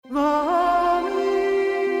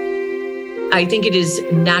I think it is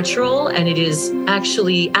natural and it is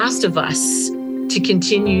actually asked of us to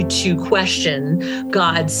continue to question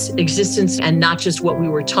God's existence and not just what we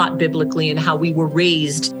were taught biblically and how we were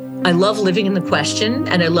raised. I love living in the question,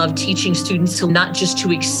 and I love teaching students to not just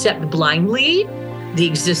to accept blindly the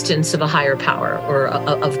existence of a higher power or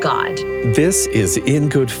of God. This is In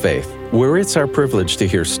Good Faith, where it's our privilege to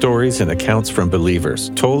hear stories and accounts from believers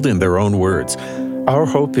told in their own words. Our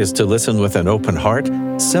hope is to listen with an open heart,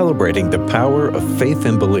 celebrating the power of faith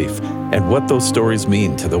and belief and what those stories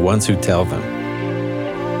mean to the ones who tell them.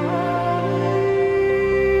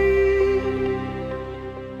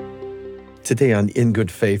 Today on In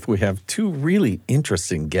Good Faith, we have two really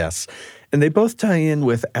interesting guests, and they both tie in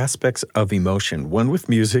with aspects of emotion, one with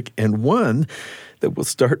music and one that we'll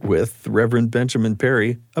start with, Reverend Benjamin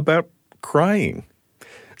Perry, about crying.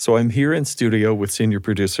 So I'm here in studio with senior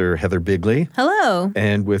producer Heather Bigley. Hello.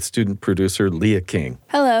 And with student producer Leah King.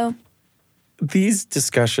 Hello. These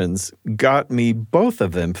discussions got me, both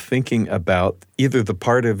of them, thinking about either the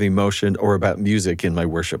part of emotion or about music in my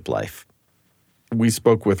worship life. We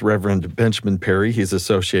spoke with Reverend Benjamin Perry. He's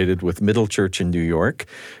associated with Middle Church in New York.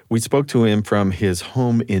 We spoke to him from his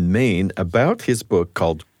home in Maine about his book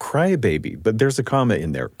called Cry Baby, but there's a comma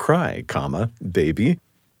in there, cry, comma, baby,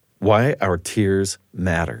 why our tears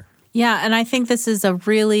matter. Yeah, and I think this is a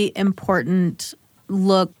really important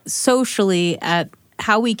look socially at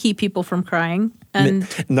how we keep people from crying. And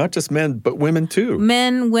not just men, but women too.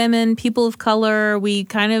 Men, women, people of color, we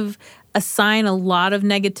kind of assign a lot of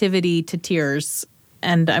negativity to tears,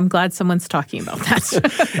 and I'm glad someone's talking about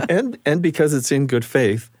that. and because it's in good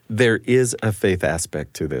faith, there is a faith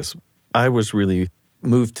aspect to this. I was really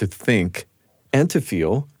moved to think and to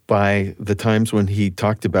feel by the times when he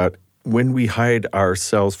talked about when we hide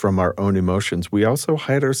ourselves from our own emotions, we also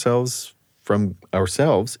hide ourselves from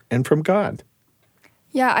ourselves and from God.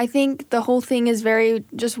 Yeah, I think the whole thing is very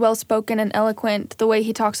just well-spoken and eloquent, the way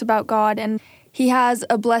he talks about God. And he has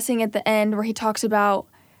a blessing at the end where he talks about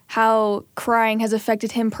how crying has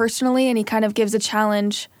affected him personally, and he kind of gives a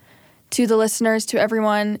challenge to the listeners, to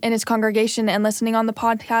everyone in his congregation and listening on the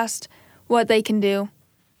podcast, what they can do.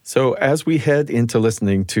 So as we head into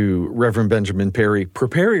listening to Reverend Benjamin Perry,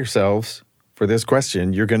 prepare yourselves for this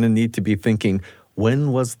question. You're going to need to be thinking,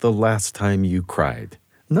 when was the last time you cried?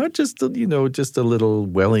 Not just, just a little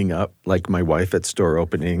welling up like my wife at store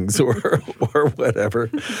openings or whatever,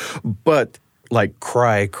 but like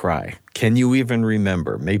cry. Can you even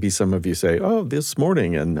remember? Maybe some of you say, oh, this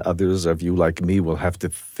morning, and others of you like me will have to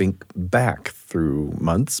think back through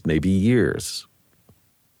months, maybe years.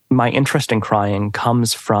 My interest in crying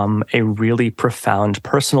comes from a really profound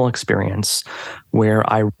personal experience where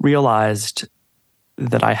I realized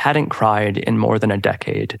that I hadn't cried in more than a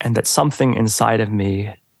decade and that something inside of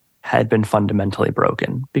me had been fundamentally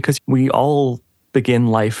broken, because we all begin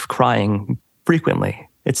life crying frequently.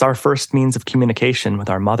 It's our first means of communication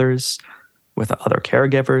with our mothers, with other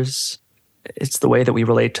caregivers. It's the way that we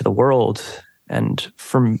relate to the world. And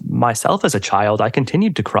for myself as a child, I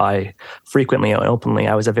continued to cry frequently and openly.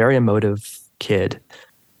 I was a very emotive kid.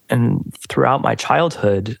 And throughout my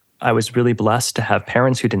childhood, I was really blessed to have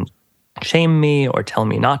parents who didn't shame me or tell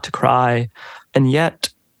me not to cry. And yet,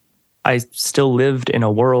 I still lived in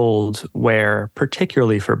a world where,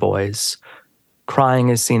 particularly for boys, crying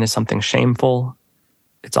is seen as something shameful.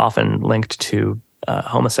 It's often linked to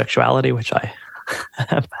homosexuality, which I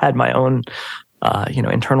have had my own,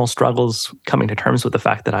 internal struggles coming to terms with the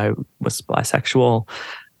fact that I was bisexual.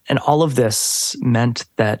 And all of this meant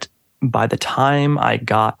that by the time I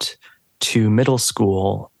got to middle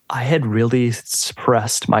school, I had really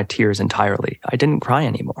suppressed my tears entirely. I didn't cry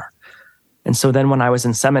anymore. And so then when I was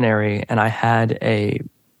in seminary and I had a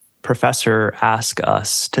professor ask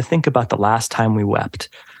us to think about the last time we wept,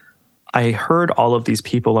 I heard all of these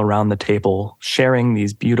people around the table sharing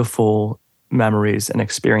these beautiful memories and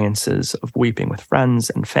experiences of weeping with friends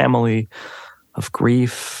and family, of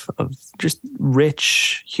grief, of just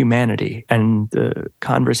rich humanity. And the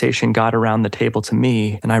conversation got around the table to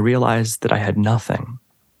me, and I realized that I had nothing.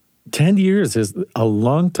 10 years is a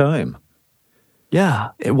long time. Yeah,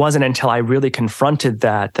 it wasn't until I really confronted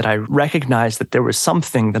that I recognized that there was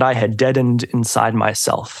something that I had deadened inside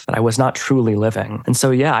myself, that I was not truly living. And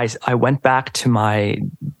so, I went back to my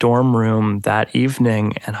dorm room that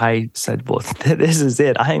evening and I said, well, this is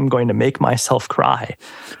it. I am going to make myself cry.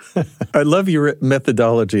 I love your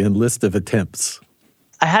methodology and list of attempts.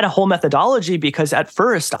 I had a whole methodology because at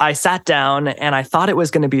first I sat down and I thought it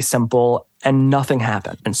was going to be simple and nothing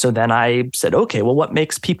happened. And so then I said, okay, well, what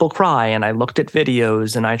makes people cry? And I looked at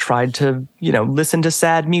videos and I tried to, listen to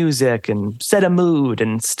sad music and set a mood.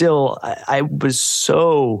 And still, I was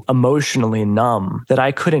so emotionally numb that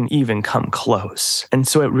I couldn't even come close. And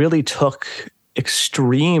so it really took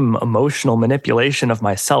extreme emotional manipulation of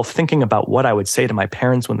myself, thinking about what I would say to my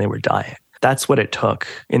parents when they were dying. That's what it took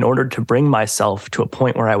in order to bring myself to a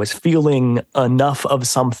point where I was feeling enough of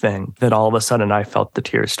something that all of a sudden I felt the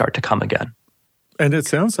tears start to come again. And it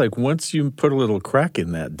sounds like once you put a little crack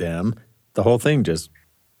in that dam, the whole thing just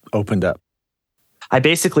opened up. I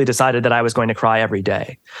basically decided that I was going to cry every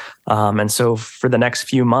day. And so for the next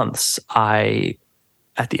few months, I,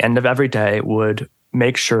 at the end of every day, would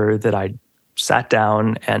make sure that I sat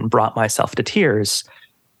down and brought myself to tears.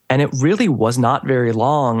 And it really was not very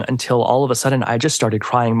long until all of a sudden I just started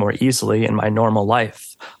crying more easily in my normal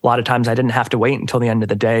life. A lot of times I didn't have to wait until the end of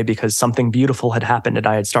the day because something beautiful had happened and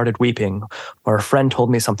I had started weeping, or a friend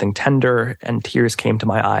told me something tender and tears came to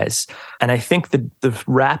my eyes. And I think the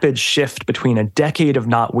rapid shift between a decade of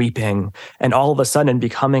not weeping and all of a sudden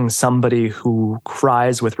becoming somebody who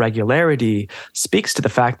cries with regularity speaks to the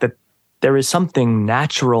fact that there is something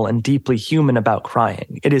natural and deeply human about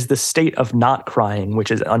crying. It is the state of not crying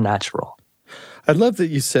which is unnatural. I love that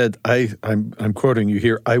you said, I'm quoting you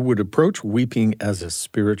here, I would approach weeping as a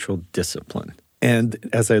spiritual discipline. And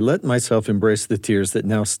as I let myself embrace the tears that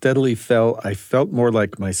now steadily fell, I felt more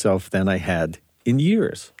like myself than I had in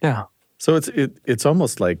years. Yeah. So it's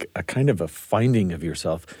almost like a kind of a finding of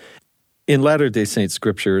yourself. In Latter-day Saint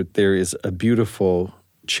scripture, there is a beautiful,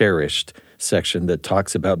 cherished section that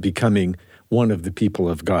talks about becoming one of the people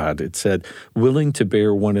of God. It said, willing to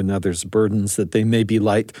bear one another's burdens that they may be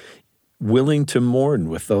light, willing to mourn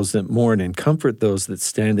with those that mourn and comfort those that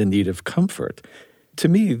stand in need of comfort. To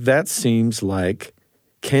me, that seems like,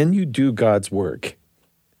 can you do God's work,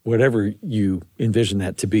 whatever you envision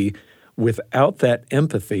that to be, without that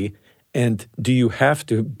empathy? And do you have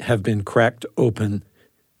to have been cracked open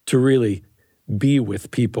to really be with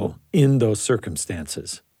people in those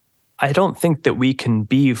circumstances? I don't think that we can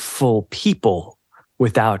be full people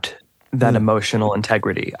without that emotional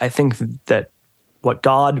integrity. I think that what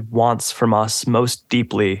God wants from us most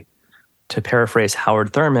deeply, to paraphrase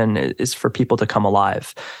Howard Thurman, is for people to come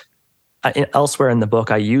alive. Elsewhere in the book,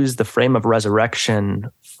 I use the frame of resurrection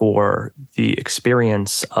for the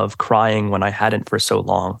experience of crying when I hadn't for so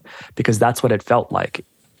long, because that's what it felt like.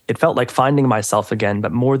 It felt like finding myself again,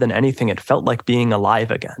 but more than anything, it felt like being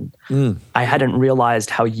alive again. I hadn't realized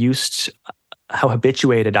how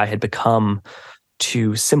habituated I had become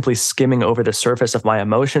to simply skimming over the surface of my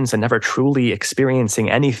emotions and never truly experiencing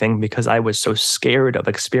anything because I was so scared of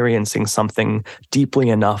experiencing something deeply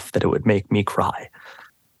enough that it would make me cry.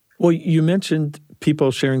 Well, you mentioned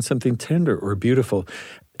people sharing something tender or beautiful.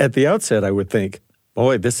 At the outset, I would think,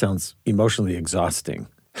 boy, this sounds emotionally exhausting.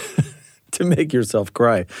 To make yourself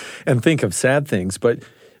cry and think of sad things. But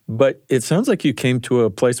it sounds like you came to a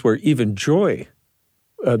place where even joy,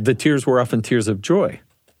 the tears were often tears of joy.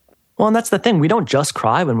 Well, and that's the thing. We don't just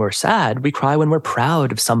cry when we're sad. We cry when we're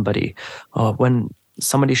proud of somebody, when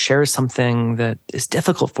somebody shares something that is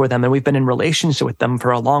difficult for them and we've been in relationship with them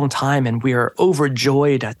for a long time and we are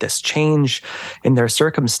overjoyed at this change in their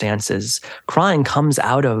circumstances. Crying comes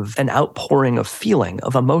out of an outpouring of feeling,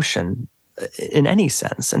 of emotion, in any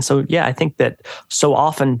sense. And so, yeah, I think that so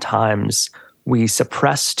oftentimes we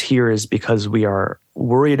suppress tears because we are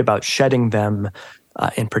worried about shedding them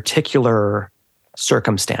in particular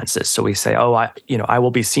circumstances. So we say, I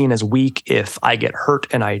will be seen as weak if I get hurt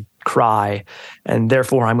and I cry, and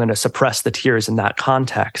therefore I'm going to suppress the tears in that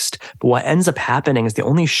context. But what ends up happening is the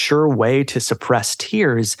only sure way to suppress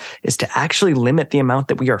tears is to actually limit the amount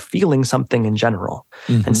that we are feeling something in general.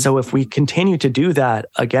 And so if we continue to do that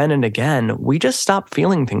again and again, we just stop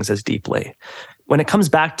feeling things as deeply. When it comes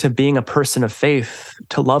back to being a person of faith,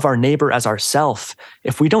 to love our neighbor as ourselves,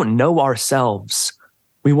 if we don't know ourselves,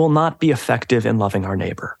 we will not be effective in loving our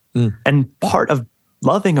neighbor. And part of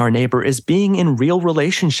loving our neighbor is being in real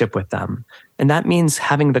relationship with them. And that means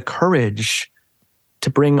having the courage to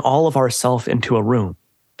bring all of ourselves into a room.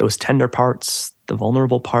 Those tender parts, the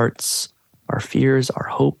vulnerable parts, our fears, our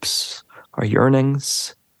hopes, our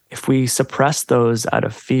yearnings. If we suppress those out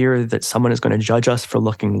of fear that someone is going to judge us for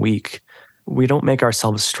looking weak, we don't make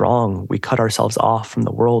ourselves strong. We cut ourselves off from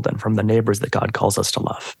the world and from the neighbors that God calls us to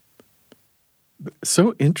love.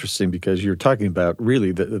 So interesting, because you're talking about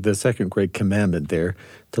really the second great commandment there,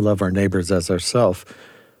 to love our neighbors as ourselves.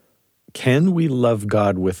 Can we love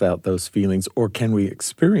God without those feelings, or can we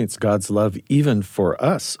experience God's love even for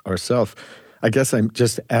us, ourselves? I guess I'm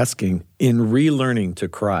just asking, in relearning to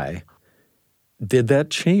cry, did that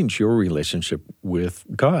change your relationship with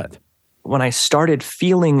God? When I started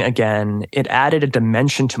feeling again, it added a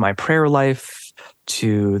dimension to my prayer life,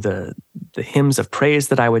 to the hymns of praise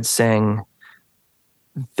that I would sing,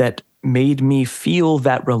 that made me feel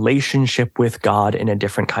that relationship with God in a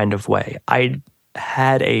different kind of way. I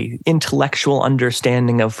had a intellectual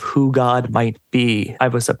understanding of who God might be. I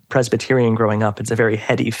was a Presbyterian growing up. It's a very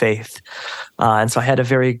heady faith. And so I had a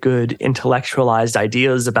very good intellectualized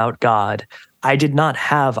ideas about God. I did not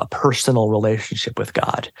have a personal relationship with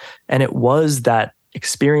God. And it was that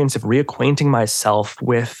experience of reacquainting myself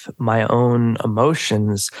with my own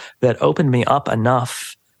emotions that opened me up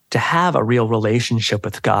enough to have a real relationship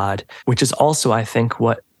with God, which is also, I think,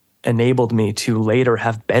 what enabled me to later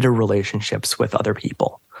have better relationships with other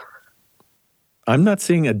people. I'm not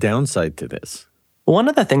seeing a downside to this. One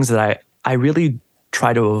of the things that I really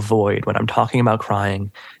try to avoid when I'm talking about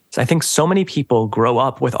crying is I think so many people grow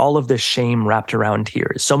up with all of this shame wrapped around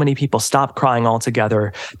tears. So many people stop crying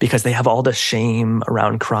altogether because they have all this shame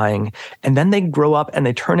around crying. And then they grow up and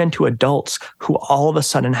they turn into adults who all of a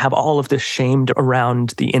sudden have all of this shame around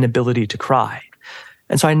the inability to cry.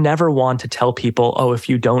 And so I never want to tell people, oh, if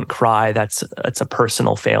you don't cry, that's a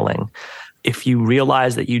personal failing. If you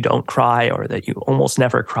realize that you don't cry or that you almost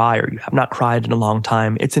never cry or you have not cried in a long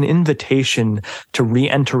time, it's an invitation to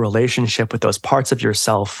re-enter relationship with those parts of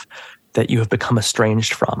yourself that you have become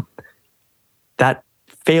estranged from. That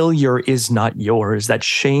failure is not yours. That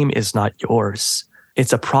shame is not yours.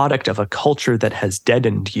 It's a product of a culture that has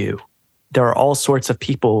deadened you. There are all sorts of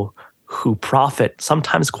people who profit,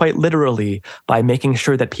 sometimes quite literally, by making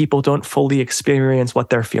sure that people don't fully experience what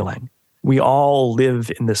they're feeling. We all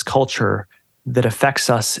live in this culture that affects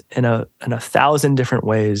us in a 1,000 different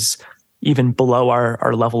ways, even below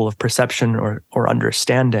our level of perception or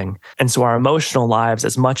understanding. And so our emotional lives,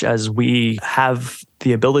 as much as we have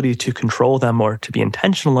the ability to control them or to be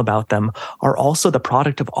intentional about them, are also the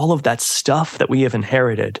product of all of that stuff that we have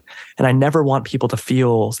inherited. And I never want people to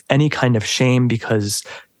feel any kind of shame because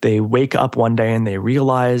they wake up one day and they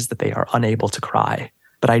realize that they are unable to cry.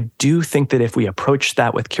 But I do think that if we approach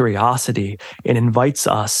that with curiosity, it invites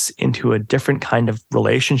us into a different kind of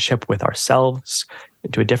relationship with ourselves,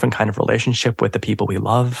 into a different kind of relationship with the people we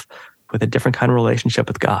love, with a different kind of relationship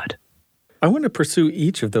with God. I want to pursue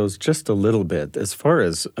each of those just a little bit. As far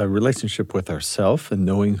as a relationship with ourselves and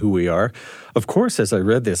knowing who we are, of course, as I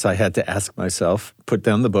read this, I had to ask myself, put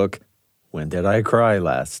down the book, when did I cry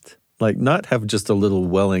last? Like, not have just a little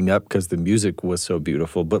welling up because the music was so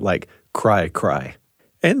beautiful, but like cry.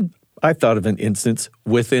 And I thought of an instance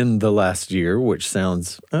within the last year, which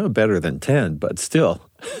sounds better than 10, but still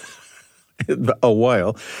a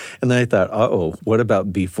while. And then I thought, what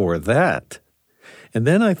about before that? And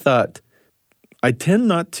then I thought, I tend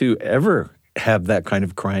not to ever have that kind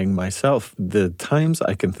of crying myself. The times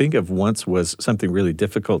I can think of once was something really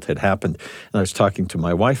difficult had happened, and I was talking to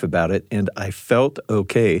my wife about it, and I felt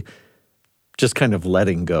okay just kind of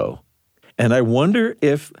letting go. And I wonder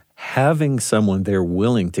if having someone there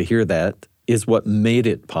willing to hear that is what made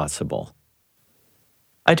it possible.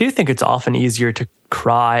 I do think it's often easier to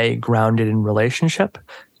cry grounded in relationship,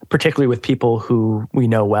 particularly with people who we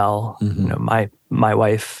know well. Mm-hmm. You know, my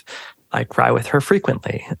wife, I cry with her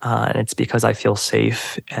frequently, and it's because I feel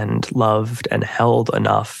safe and loved and held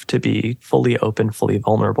enough to be fully open, fully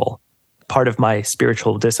vulnerable. Part of my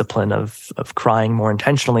spiritual discipline of crying more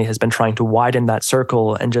intentionally has been trying to widen that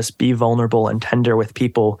circle and just be vulnerable and tender with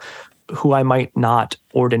people who I might not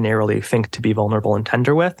ordinarily think to be vulnerable and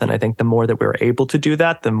tender with. And I think the more that we're able to do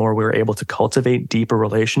that, the more we're able to cultivate deeper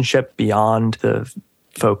relationship beyond the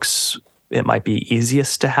folks it might be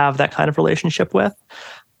easiest to have that kind of relationship with.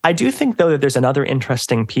 I do think, though, that there's another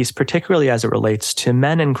interesting piece, particularly as it relates to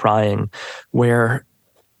men and crying, where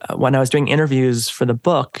when I was doing interviews for the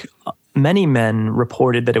book, many men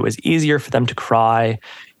reported that it was easier for them to cry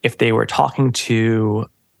if they were talking to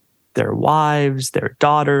their wives, their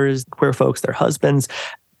daughters, queer folks, their husbands.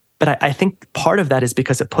 But I think part of that is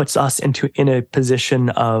because it puts us in a position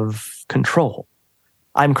of control.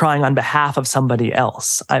 I'm crying on behalf of somebody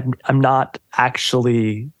else. I'm not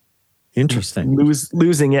actually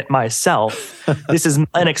losing it myself. This is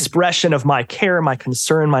an expression of my care, my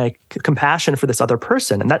concern, my compassion for this other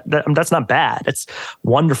person. And that's not bad. It's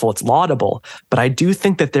wonderful. It's laudable. But I do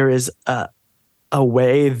think that there is a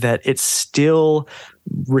way that it still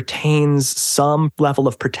retains some level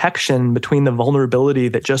of protection between the vulnerability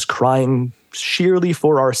that just crying sheerly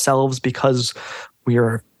for ourselves because we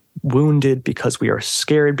are wounded, because we are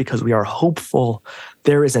scared, because we are hopeful.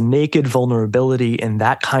 There is a naked vulnerability in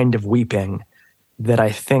that kind of weeping that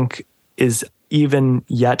I think is even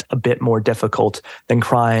yet a bit more difficult than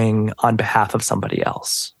crying on behalf of somebody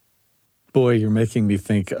else. Boy, you're making me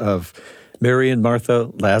think of Mary and Martha,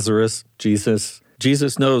 Lazarus, Jesus.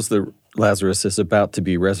 Jesus knows that Lazarus is about to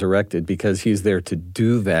be resurrected because he's there to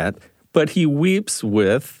do that, but he weeps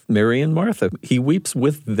with Mary and Martha. He weeps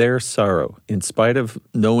with their sorrow. In spite of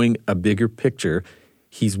knowing a bigger picture,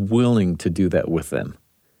 he's willing to do that with them.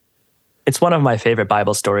 It's one of my favorite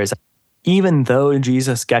Bible stories. Even though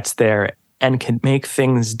Jesus gets there and can make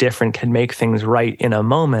things different, can make things right in a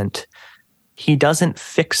moment, he doesn't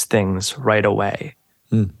fix things right away.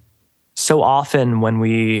 So often when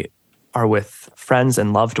we are with friends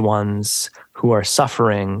and loved ones who are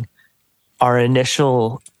suffering, our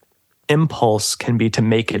initial impulse can be to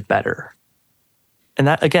make it better. And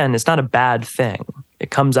that, again, is not a bad thing.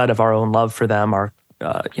 It comes out of our own love for them, our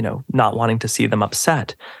not wanting to see them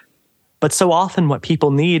upset. But so often what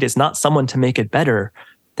people need is not someone to make it better.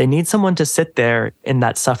 They need someone to sit there in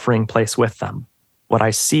that suffering place with them. What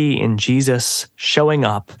I see in Jesus showing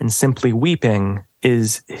up and simply weeping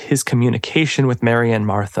is his communication with Mary and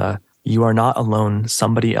Martha. You are not alone.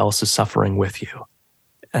 Somebody else is suffering with you.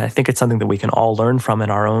 And I think it's something that we can all learn from in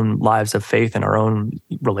our own lives of faith and our own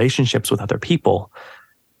relationships with other people,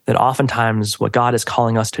 that oftentimes what God is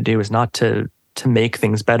calling us to do is not to make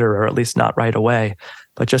things better, or at least not right away,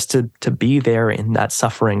 but just to be there in that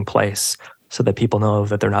suffering place so that people know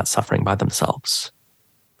that they're not suffering by themselves.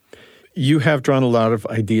 You have drawn a lot of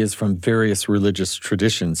ideas from various religious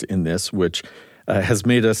traditions in this, which has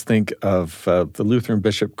made us think of the Lutheran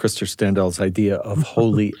Bishop Krister Stendahl's idea of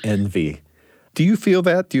holy envy. Do you feel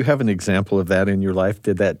that? Do you have an example of that in your life?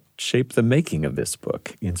 Did that shape the making of this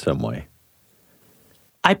book in some way?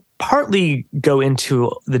 I partly go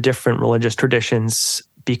into the different religious traditions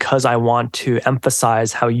because I want to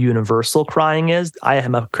emphasize how universal crying is. I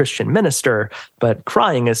am a Christian minister, but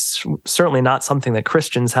crying is certainly not something that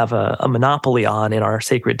Christians have a monopoly on in our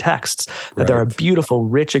sacred texts. That there are beautiful,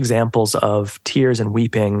 rich examples of tears and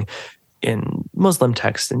weeping in Muslim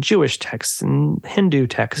texts and Jewish texts and Hindu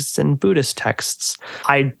texts and Buddhist texts.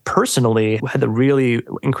 I personally had the really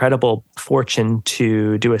incredible fortune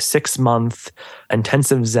to do a 6-month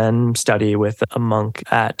intensive Zen study with a monk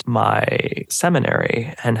at my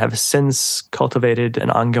seminary and have since cultivated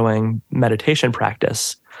an ongoing meditation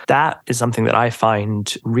practice. That is something that I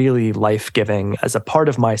find really life-giving as a part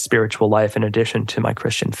of my spiritual life in addition to my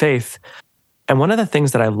Christian faith. And one of the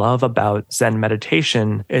things that I love about Zen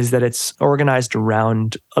meditation is that it's organized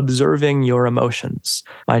around observing your emotions.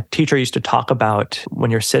 My teacher used to talk about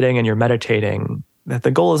when you're sitting and you're meditating, that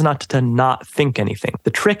the goal is not to not think anything.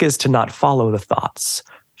 The trick is to not follow the thoughts.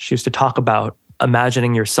 She used to talk about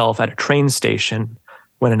imagining yourself at a train station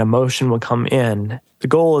when an emotion would come in. The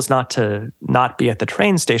goal is not to not be at the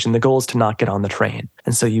train station. The goal is to not get on the train.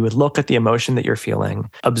 And so you would look at the emotion that you're feeling,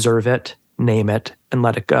 observe it, name it, and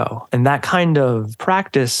let it go. And that kind of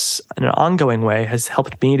practice in an ongoing way has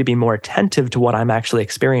helped me to be more attentive to what I'm actually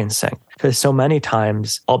experiencing. Because so many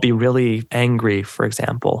times I'll be really angry, for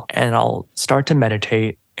example, and I'll start to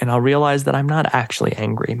meditate and I'll realize that I'm not actually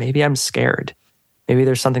angry. Maybe I'm scared. Maybe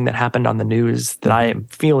there's something that happened on the news that I am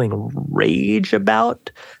feeling rage about.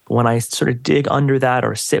 But when I sort of dig under that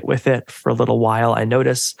or sit with it for a little while, I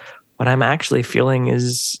notice what I'm actually feeling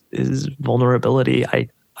is vulnerability.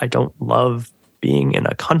 I don't love being in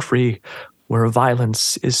a country where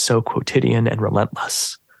violence is so quotidian and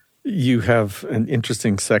relentless. You have an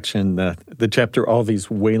interesting section, the chapter, All These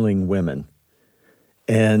Wailing Women.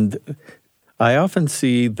 And I often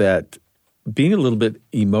see that being a little bit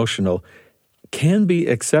emotional can be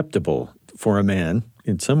acceptable for a man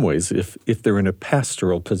in some ways if they're in a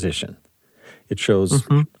pastoral position. It shows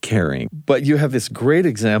caring. But you have this great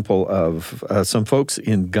example of some folks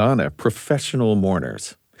in Ghana, professional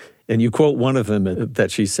mourners. And you quote one of them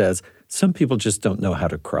that she says, some people just don't know how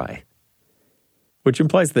to cry, which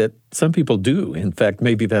implies that some people do. In fact,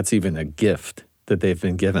 maybe that's even a gift that they've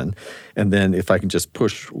been given. And then if I can just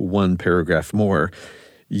push one paragraph more,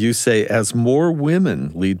 you say, as more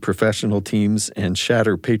women lead professional teams and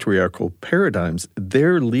shatter patriarchal paradigms,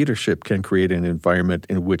 their leadership can create an environment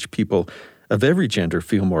in which people of every gender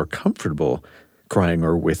feel more comfortable crying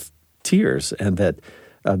or with tears, and that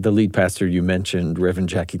the lead pastor you mentioned, Reverend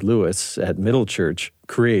Jackie Lewis at Middle Church,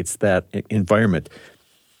 creates that environment.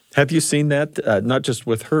 Have you seen that, not just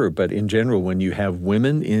with her, but in general, when you have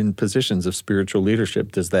women in positions of spiritual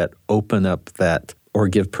leadership, does that open up that or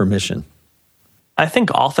give permission? I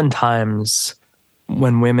think oftentimes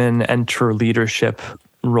when women enter leadership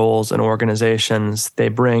roles in organizations, they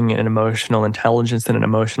bring an emotional intelligence and an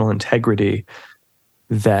emotional integrity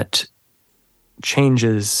that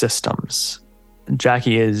changes systems.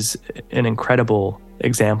 Jackie is an incredible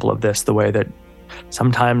example of this, the way that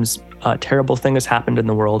sometimes a terrible thing has happened in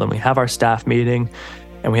the world and we have our staff meeting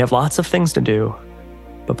and we have lots of things to do.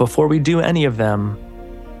 But before we do any of them,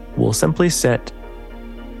 we'll simply sit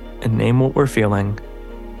and name what we're feeling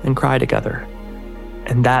and cry together.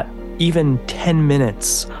 And that even 10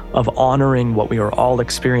 minutes of honoring what we are all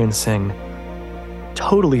experiencing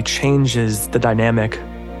totally changes the dynamic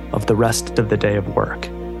of the rest of the day of work.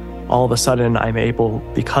 All of a sudden, I'm able,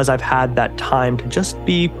 because I've had that time to just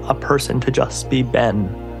be a person, to just be Ben,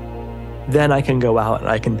 then I can go out and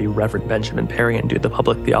I can be Reverend Benjamin Perry and do the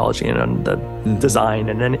public theology and the design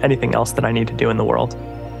and anything else that I need to do in the world.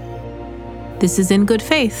 This is In Good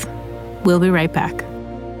Faith. We'll be right back.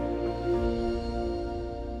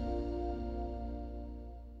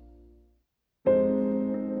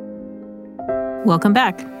 Welcome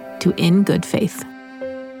back to In Good Faith.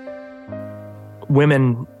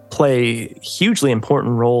 Women play hugely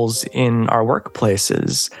important roles in our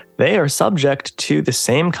workplaces. They are subject to the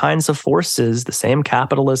same kinds of forces, the same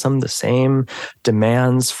capitalism, the same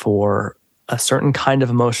demands for a certain kind of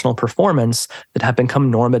emotional performance that have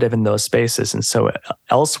become normative in those spaces. And so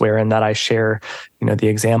elsewhere in that, I share, the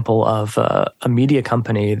example of a media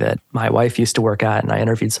company that my wife used to work at, and I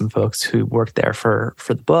interviewed some folks who worked there for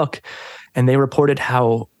the book, and they reported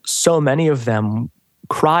how so many of them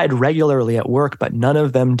cried regularly at work, but none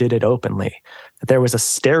of them did it openly. There was a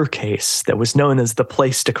staircase that was known as the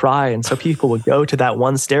place to cry. And so people would go to that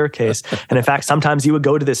one staircase. And in fact, sometimes you would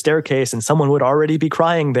go to the staircase and someone would already be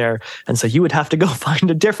crying there. And so you would have to go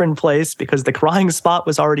find a different place because the crying spot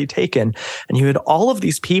was already taken. And you had all of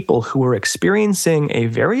these people who were experiencing a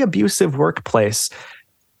very abusive workplace,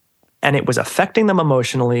 and it was affecting them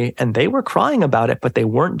emotionally, and they were crying about it, but they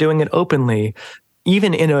weren't doing it openly.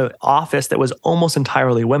 Even in an office that was almost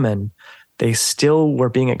entirely women, they still were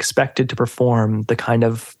being expected to perform the kind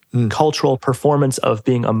of cultural performance of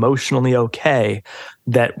being emotionally okay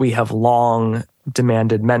that we have long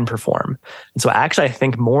demanded men perform. And so actually, I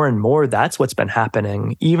think more and more that's what's been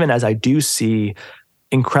happening, even as I do see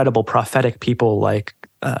incredible prophetic people like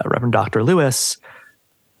Reverend Dr. Lewis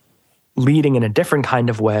leading in a different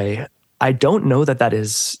kind of way. I don't know that that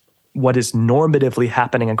is what is normatively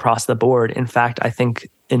happening across the board. In fact, I think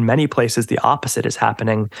in many places the opposite is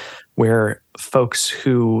happening, where folks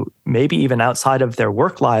who maybe even outside of their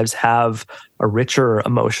work lives have a richer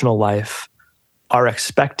emotional life are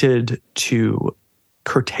expected to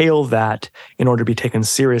curtail that in order to be taken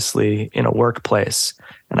seriously in a workplace.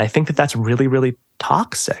 And I think that that's really, really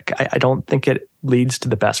toxic. I don't think it leads to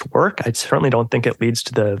the best work. I certainly don't think it leads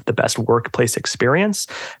to the best workplace experience.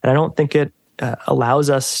 And I don't think it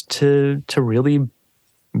allows us to really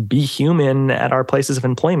be human at our places of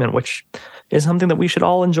employment, which is something that we should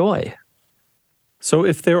all enjoy. So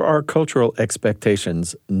if there are cultural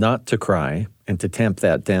expectations not to cry and to tamp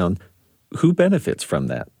that down, who benefits from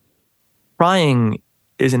that? Crying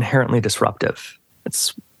is inherently disruptive.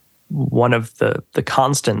 It's one of the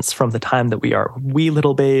constants from the time that we are wee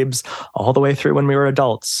little babes all the way through when we were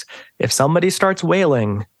adults. If somebody starts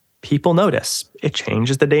wailing, people notice. It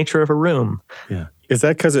changes the nature of a room. Yeah. Is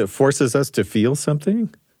that because it forces us to feel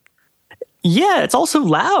something? Yeah, it's also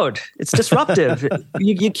loud. It's disruptive.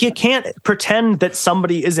 you can't pretend that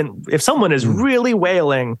somebody isn't, if someone is really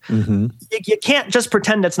wailing, you can't just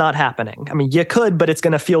pretend it's not happening. I mean, you could, but it's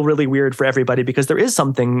going to feel really weird for everybody because there is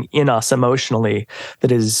something in us emotionally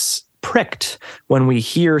that is pricked when we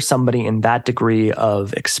hear somebody in that degree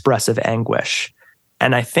of expressive anguish.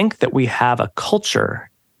 And I think that we have a culture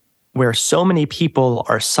where so many people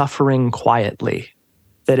are suffering quietly,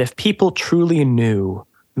 that if people truly knew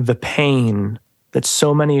the pain that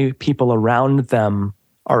so many people around them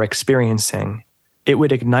are experiencing, it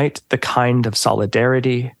would ignite the kind of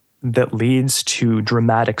solidarity that leads to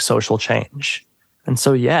dramatic social change. And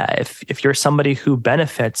so, yeah, if you're somebody who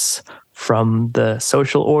benefits from the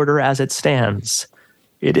social order as it stands,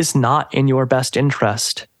 it is not in your best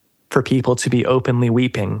interest for people to be openly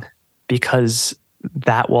weeping, because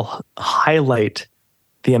that will highlight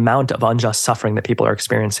the amount of unjust suffering that people are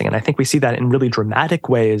experiencing. And I think we see that in really dramatic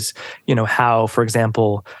ways, how, for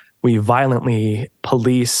example, we violently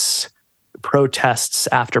police protests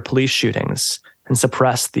after police shootings and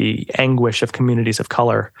suppress the anguish of communities of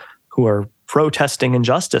color who are protesting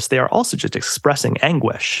injustice. They are also just expressing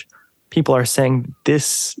anguish. People are saying,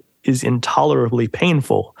 this is intolerably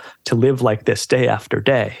painful to live like this day after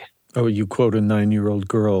day. Oh, you quote a 9-year-old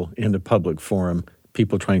girl in a public forum,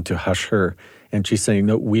 people trying to hush her, and she's saying,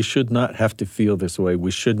 no, we should not have to feel this way. We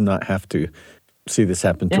should not have to see this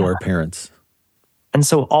happen to our parents. And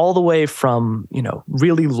so all the way from,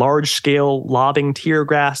 really large-scale lobbing tear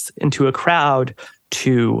gas into a crowd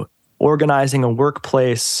to organizing a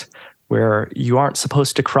workplace where you aren't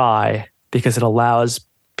supposed to cry because it allows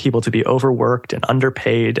people to be overworked and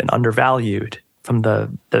underpaid and undervalued, from the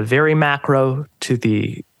very macro to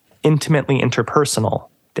the intimately interpersonal,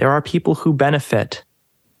 there are people who benefit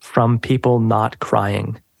from people not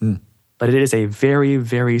crying. But it is a very,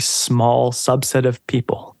 very small subset of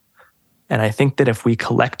people. And I think that if we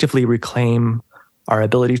collectively reclaim our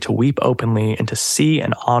ability to weep openly and to see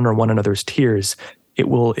and honor one another's tears, it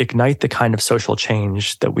will ignite the kind of social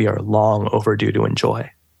change that we are long overdue to enjoy.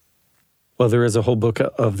 Well, there is a whole book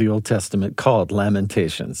of the Old Testament called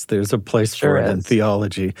Lamentations. There's a place for it in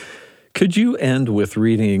theology. Could you end with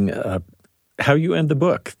reading how you end the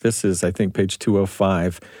book? This is, I think, page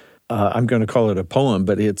 205. I'm going to call it a poem,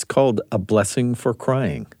 but it's called A Blessing for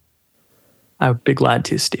Crying. I would be glad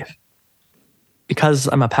to, Steve. Because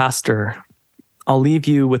I'm a pastor, I'll leave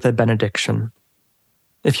you with a benediction.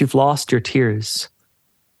 If you've lost your tears,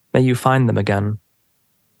 may you find them again.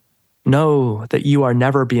 Know that you are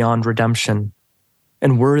never beyond redemption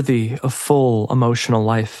and worthy of full emotional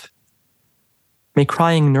life. May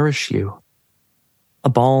crying nourish you, a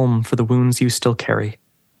balm for the wounds you still carry,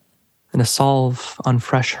 and a salve on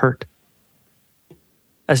fresh hurt.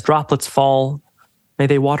 As droplets fall, may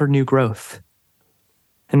they water new growth,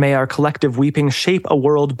 and may our collective weeping shape a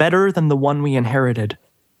world better than the one we inherited.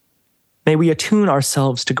 May we attune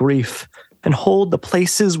ourselves to grief and hold the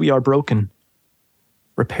places we are broken,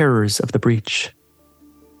 repairers of the breach.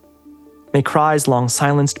 May cries long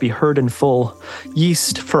silenced be heard in full,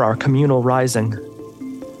 yeast for our communal rising.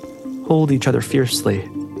 Hold each other fiercely,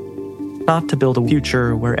 not to build a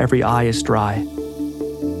future where every eye is dry,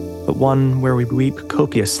 but one where we weep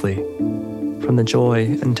copiously from the joy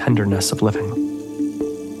and tenderness of living.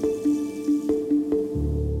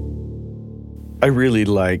 I really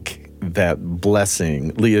like that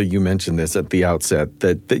blessing. Leah, you mentioned this at the outset,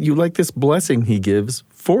 that you like this blessing he gives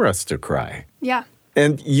for us to cry. Yeah.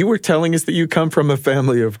 And you were telling us that you come from a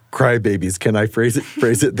family of crybabies. Can I phrase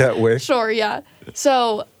it that way? Sure, yeah.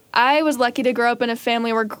 So I was lucky to grow up in a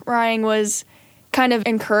family where crying was kind of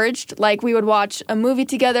encouraged. Like, we would watch a movie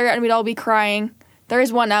together and we'd all be crying. There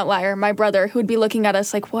is one outlier, my brother, who would be looking at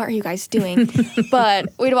us like, what are you guys doing? But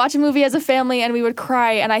we'd watch a movie as a family and we would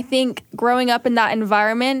cry. And I think growing up in that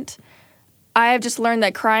environment, I have just learned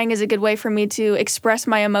that crying is a good way for me to express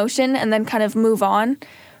my emotion and then kind of move on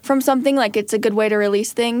from something. Like, it's a good way to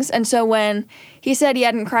release things. And so when he said he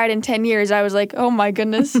hadn't cried in 10 years, I was like, oh my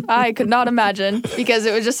goodness, I could not imagine, because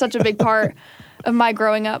it was just such a big part of my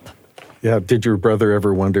growing up. Yeah. Did your brother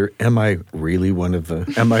ever wonder, am I a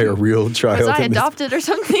real child? Was I adopted or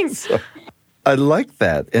something? So, I like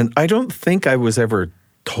that. And I don't think I was ever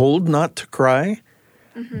told not to cry,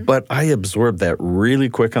 but I absorbed that really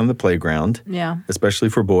quick on the playground. Yeah. Especially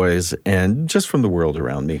for boys and just from the world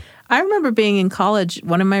around me. I remember being in college.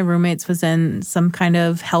 One of my roommates was in some kind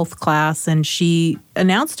of health class, and she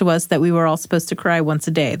announced to us that we were all supposed to cry once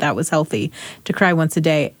a day. That was healthy, to cry once a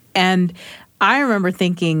day. And I remember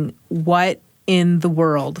thinking, what in the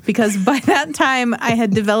world? Because by that time, I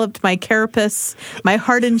had developed my carapace, my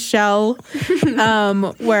hardened shell,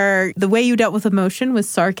 where the way you dealt with emotion was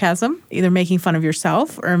sarcasm, either making fun of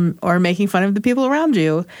yourself or making fun of the people around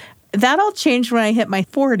you. That all changed when I hit my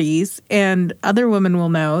 40s, and other women will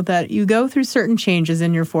know that you go through certain changes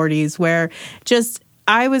in your 40s where just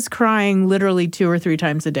I was crying literally 2 or 3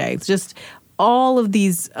 times a day. It's just all of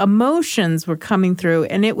these emotions were coming through,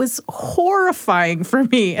 and it was horrifying for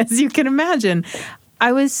me, as you can imagine.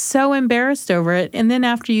 I was so embarrassed over it. And then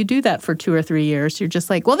after you do that for 2 or 3 years, you're just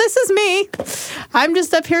like, well, this is me. I'm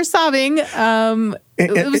just up here sobbing.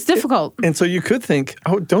 It was difficult. And so you could think,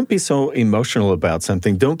 oh, don't be so emotional about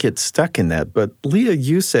something. Don't get stuck in that. But Leah,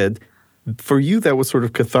 you said for you that was sort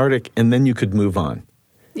of cathartic, and then you could move on.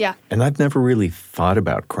 Yeah. And I've never really thought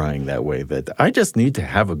about crying that way, that I just need to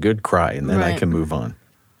have a good cry and then I Right. can move on.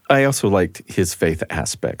 I also liked his faith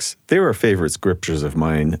aspects. They were favorite scriptures of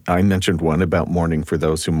mine. I mentioned one about mourning for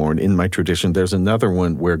those who mourn. In my tradition, there's another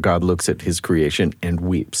one where God looks at his creation and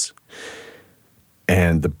weeps.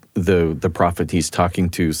 And the prophet he's talking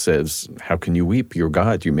to says, how can you weep? You're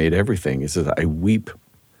God. You made everything. He says, I weep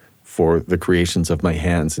for the creations of my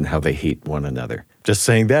hands and how they hate one another. Just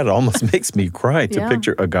saying that almost makes me cry to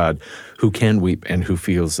picture a God who can weep and who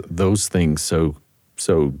feels those things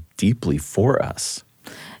so deeply for us.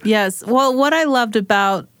 Yes. Well, what I loved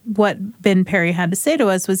about what Ben Perry had to say to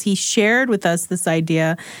us was he shared with us this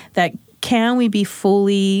idea that can we be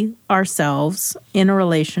fully ourselves in a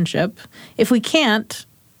relationship? If we can't,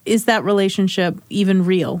 is that relationship even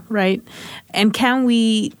real, right? And can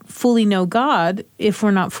we fully know God if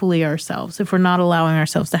we're not fully ourselves, if we're not allowing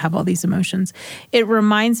ourselves to have all these emotions? It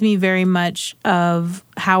reminds me very much of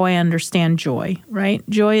how I understand joy, right?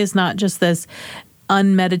 Joy is not just this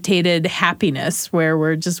unmeditated happiness where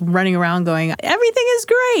we're just running around going, everything is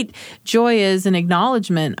great. Joy is an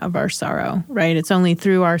acknowledgement of our sorrow, right? It's only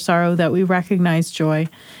through our sorrow that we recognize joy.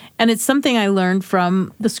 And it's something I learned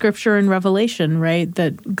from the scripture in Revelation, right?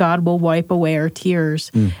 That God will wipe away our tears.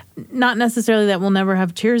 Not necessarily that we'll never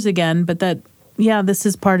have tears again, but that, this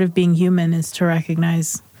is part of being human, is to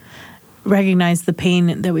recognize the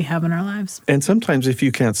pain that we have in our lives. And sometimes if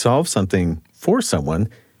you can't solve something for someone,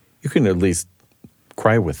 you can at least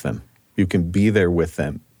cry with them. You can be there with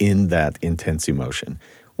them in that intense emotion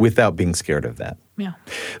without being scared of that. Yeah.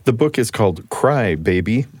 The book is called Cry,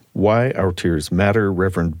 Baby, Why Our Tears Matter.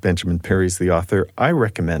 Reverend Benjamin Perry's the author. I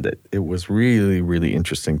recommend it. It was really, really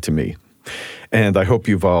interesting to me. And I hope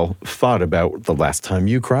you've all thought about the last time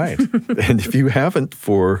you cried. And if you haven't,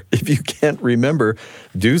 if you can't remember,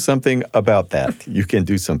 do something about that. You can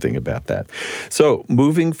do something about that. So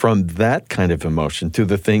moving from that kind of emotion to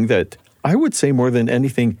the thing that I would say more than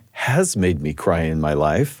anything has made me cry in my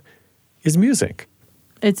life is music.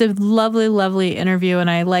 It's a lovely, lovely interview,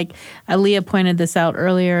 and Leah pointed this out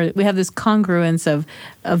earlier. We have this congruence of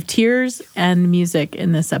tears and music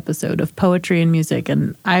in this episode, of poetry and music,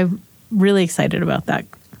 and I'm really excited about that.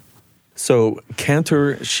 So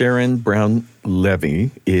Cantor Sharon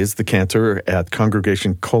Brown-Levy is the cantor at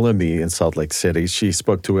Congregation Kol Ami in Salt Lake City. She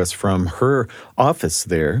spoke to us from her office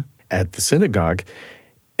there at the synagogue,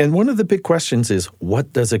 and one of the big questions is,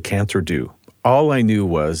 what does a cantor do? All I knew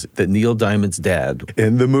was that Neil Diamond's dad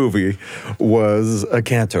in the movie was a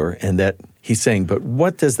cantor and that he sang. But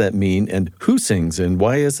what does that mean and who sings and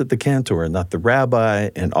why is it the cantor and not the rabbi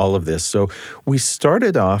and all of this? So we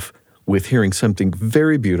started off with hearing something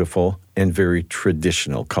very beautiful and very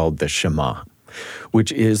traditional called the Shema,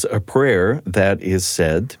 which is a prayer that is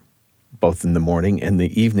said both in the morning and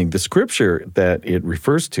the evening. The scripture that it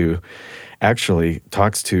refers to actually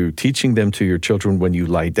talks to teaching them to your children when you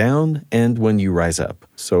lie down and when you rise up.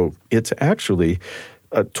 So it's actually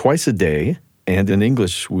twice a day, and in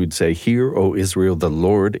English we'd say, "Hear, O Israel, the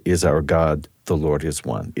Lord is our God, the Lord is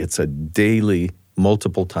one." It's a daily,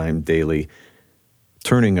 multiple time daily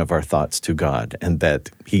turning of our thoughts to God, and that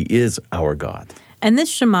He is our God. And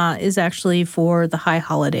this Shema is actually for the high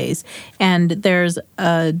holidays. And there's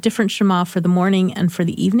a different Shema for the morning and for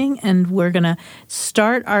the evening. And we're going to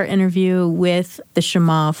start our interview with the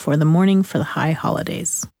Shema for the morning for the high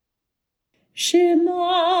holidays.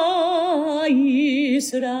 Shema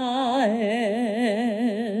Yisrael,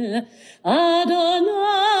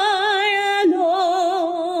 Adonai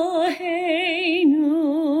Eloheinu,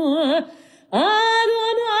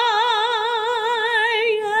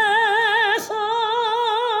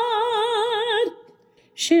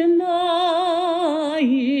 Shema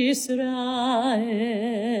Yisrael,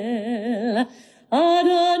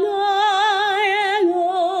 Adonai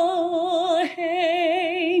Eloheinu,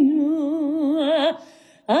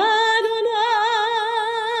 Adonai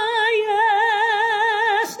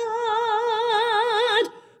Echad,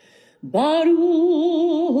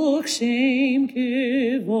 Baruch Shem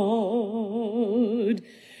Kevod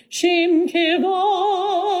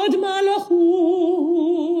Malachuto,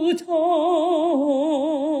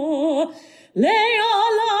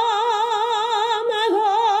 Le'olam Ed.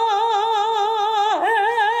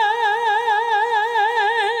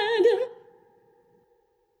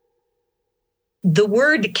 The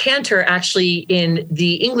word cantor actually in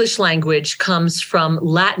the English language comes from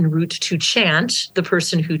Latin root to chant, the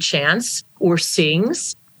person who chants or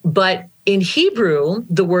sings. But in Hebrew,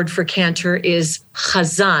 the word for cantor is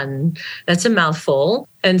chazan. That's a mouthful.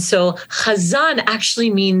 And so chazan actually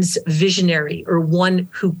means visionary or one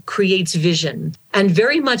who creates vision. And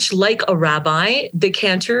very much like a rabbi, the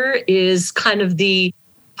cantor is kind of the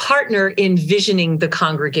partner in visioning the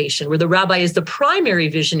congregation, where the rabbi is the primary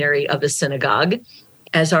visionary of a synagogue.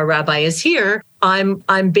 As our rabbi is here, I'm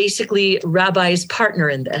basically rabbi's partner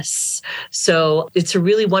in this. So it's a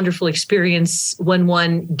really wonderful experience when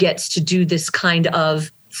one gets to do this kind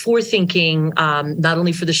of forethinking, not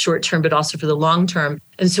only for the short term, but also for the long term.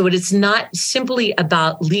 And so it's not simply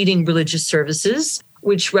about leading religious services,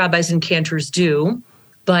 which rabbis and cantors do,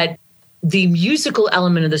 but the musical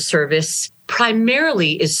element of the service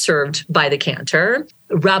primarily is served by the cantor.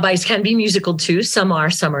 Rabbis can be musical too. Some are,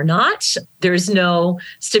 some are not. There's no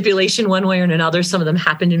stipulation one way or another. Some of them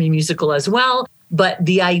happen to be musical as well. But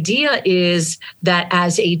the idea is that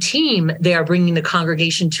as a team, they are bringing the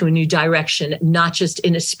congregation to a new direction, not just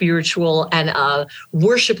in a spiritual and a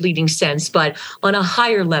worship leading sense, but on a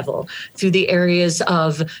higher level through the areas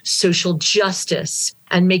of social justice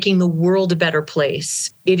and making the world a better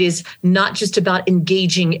place. It is not just about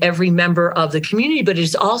engaging every member of the community, but it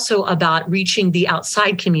is also about reaching the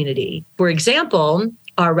outside community. For example,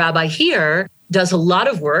 our rabbi here does a lot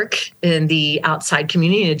of work in the outside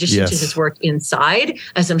community in addition to his work inside.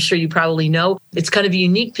 As I'm sure you probably know, it's kind of a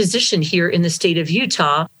unique position here in the state of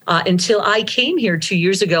Utah. Until I came here 2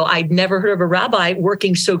 years ago, I'd never heard of a rabbi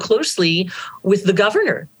working so closely with the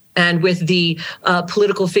governor and with the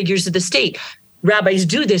political figures of the state. Rabbis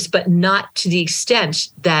do this, but not to the extent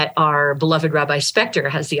that our beloved Rabbi Spector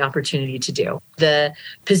has the opportunity to do. The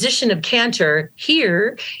position of Cantor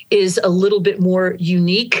here is a little bit more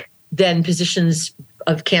unique than positions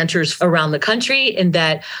of cantors around the country, in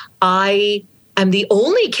that I am the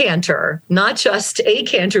only cantor, not just a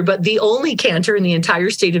cantor, but the only cantor in the entire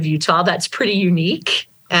state of Utah. That's pretty unique.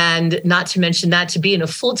 And not to mention that to be in a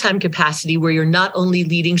full-time capacity where you're not only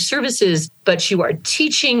leading services, but you are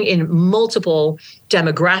teaching in multiple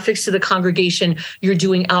demographics to the congregation. You're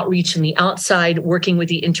doing outreach on the outside, working with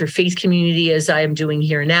the interfaith community as I am doing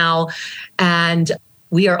here now. And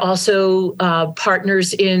we are also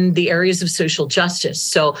partners in the areas of social justice.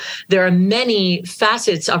 So there are many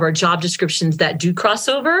facets of our job descriptions that do cross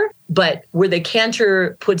over, but where the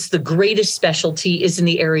Cantor puts the greatest specialty is in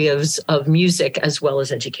the areas of music as well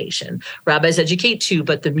as education. Rabbis educate too,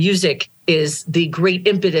 but the music is the great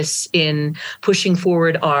impetus in pushing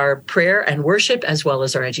forward our prayer and worship as well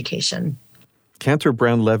as our education. Cantor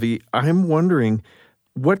Brown-Levy, I'm wondering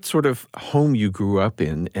what sort of home you grew up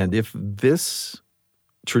in, and if this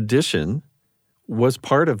tradition was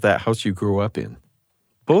part of that house you grew up in,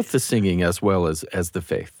 both the singing as well as the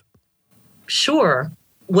faith. Sure.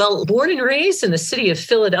 Well, born and raised in the city of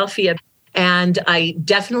Philadelphia, and I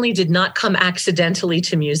definitely did not come accidentally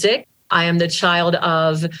to music. I am the child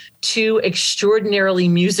of two extraordinarily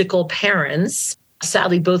musical parents,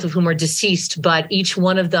 sadly both of whom are deceased, but each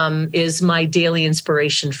one of them is my daily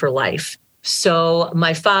inspiration for life. So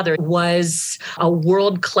my father was a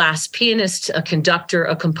world-class pianist, a conductor,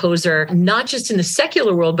 a composer, not just in the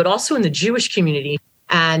secular world, but also in the Jewish community.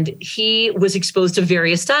 And he was exposed to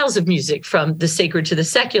various styles of music, from the sacred to the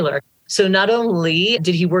secular. So not only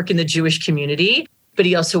did he work in the Jewish community, but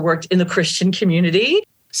he also worked in the Christian community.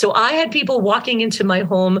 So I had people walking into my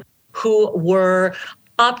home who were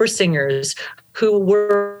opera singers, who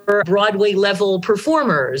were Broadway-level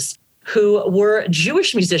performers, who were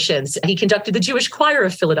Jewish musicians. He conducted the Jewish choir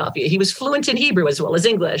of Philadelphia. He was fluent in Hebrew as well as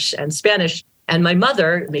English and Spanish. And my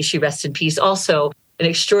mother, may she rest in peace, also an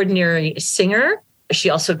extraordinary singer. She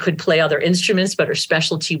also could play other instruments, but her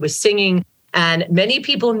specialty was singing. And many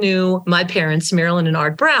people knew my parents, Marilyn and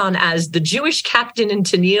Art Brown, as the Jewish captain and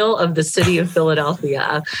Tennille of the city of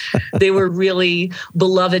Philadelphia. They were really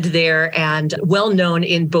beloved there and well known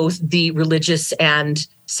in both the religious and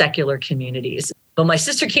secular communities. When my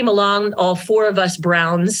sister came along, all four of us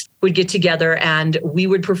Browns would get together and we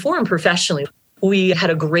would perform professionally. We had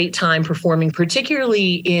a great time performing,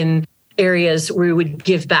 particularly in areas where we would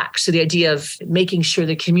give back. So the idea of making sure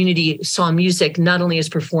the community saw music not only as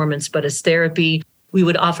performance, but as therapy. We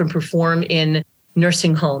would often perform in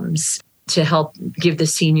nursing homes to help give the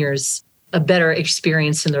seniors a better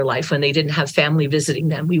experience in their life when they didn't have family visiting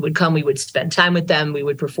them. We would come, we would spend time with them, we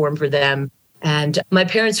would perform for them. And my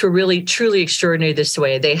parents were really, truly extraordinary this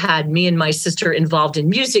way. They had me and my sister involved in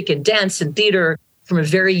music and dance and theater from a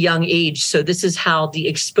very young age. So this is how the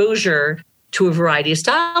exposure to a variety of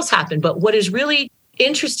styles happened. But what is really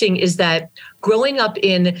interesting is that growing up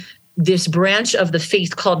in this branch of the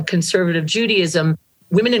faith called conservative Judaism,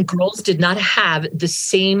 women and girls did not have the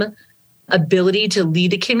same ability to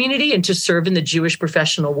lead a community and to serve in the Jewish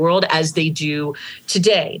professional world as they do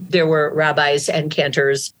today. There were rabbis and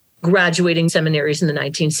cantors graduating seminaries in the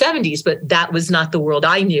 1970s, but that was not the world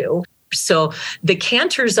I knew. So the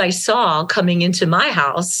cantors I saw coming into my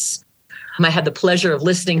house, I had the pleasure of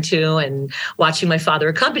listening to and watching my father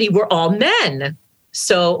accompany, were all men.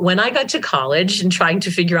 So when I got to college and trying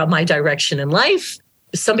to figure out my direction in life,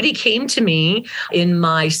 somebody came to me in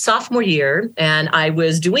my sophomore year, and I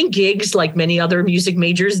was doing gigs like many other music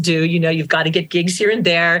majors do. You know, you've got to get gigs here and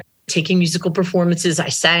there, taking musical performances. I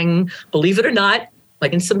sang, believe it or not,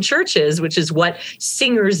 like in some churches, which is what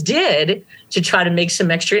singers did to try to make some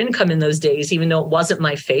extra income in those days, even though it wasn't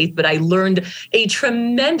my faith. But I learned a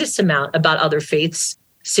tremendous amount about other faiths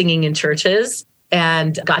singing in churches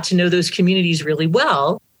and got to know those communities really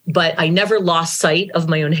well. But I never lost sight of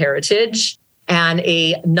my own heritage. And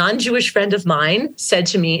a non-Jewish friend of mine said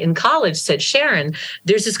to me in college, said, Sharon,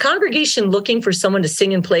 there's this congregation looking for someone to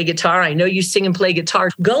sing and play guitar. I know you sing and play guitar.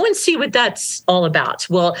 Go and see what that's all about.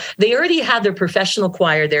 Well, they already had their professional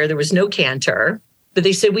choir there. There was no cantor. But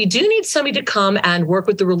they said, we do need somebody to come and work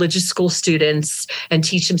with the religious school students and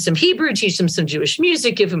teach them some Hebrew, teach them some Jewish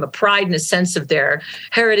music, give them a pride and a sense of their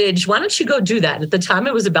heritage. Why don't you go do that? And at the time,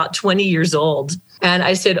 I was about 20 years old. And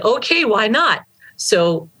I said, okay, why not?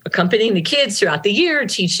 So accompanying the kids throughout the year,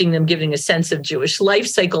 teaching them, giving a sense of Jewish life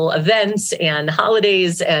cycle events and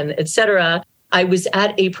holidays and et cetera. I was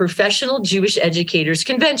at a professional Jewish educators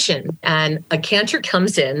convention, and a cantor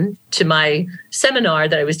comes in to my seminar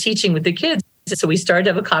that I was teaching with the kids. So we started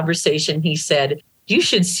to have a conversation. He said, you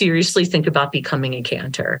should seriously think about becoming a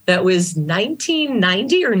cantor. That was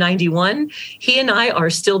 1990 or 91. He and I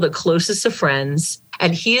are still the closest of friends.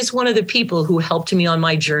 And he is one of the people who helped me on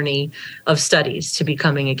my journey of studies to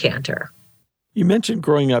becoming a cantor. You mentioned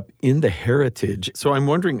growing up in the heritage. So I'm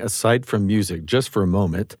wondering, aside from music, just for a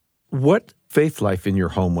moment, what faith life in your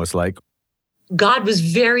home was like? God was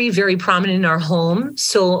very, very prominent in our home.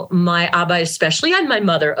 So my Abba especially, and my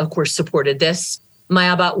mother, of course, supported this. My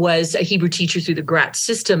Abba was a Hebrew teacher through the Grat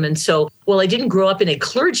system. And so while I didn't grow up in a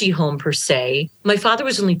clergy home per se, my father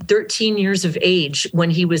was only 13 years of age when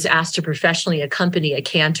he was asked to professionally accompany a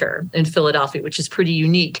cantor in Philadelphia, which is pretty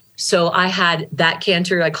unique. So I had that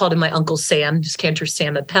cantor. I called him my Uncle Sam, just Cantor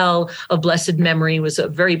Sam Appel of blessed memory, was a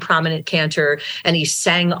very prominent cantor. And he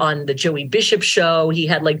sang on the Joey Bishop show. He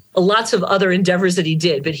had like lots of other endeavors that he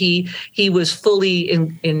did, but he was fully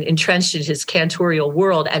entrenched in his cantorial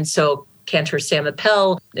world. And so Cantor Sam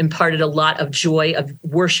Appel imparted a lot of joy of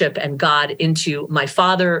worship and God into my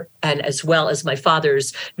father, and as well as my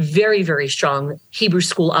father's very, very strong Hebrew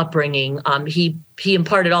school upbringing. He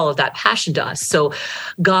imparted all of that passion to us. So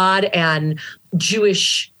God and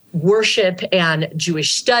Jewish worship and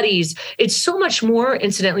Jewish studies, it's so much more,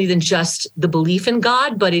 incidentally, than just the belief in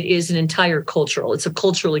God, but it is it's a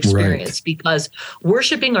cultural experience, right? Because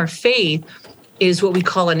worshiping our faith is what we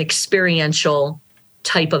call an experiential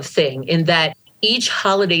type of thing, in that each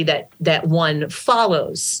holiday that one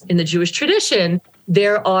follows in the Jewish tradition,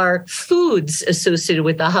 there are foods associated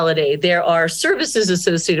with the holiday. There are services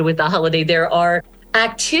associated with the holiday. There are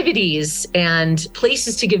activities and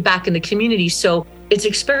places to give back in the community. So it's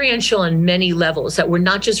experiential on many levels, that we're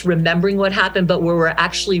not just remembering what happened, but where we're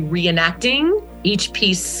actually reenacting each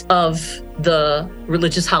piece of the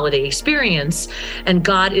religious holiday experience. And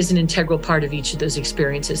God is an integral part of each of those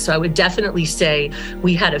experiences. So I would definitely say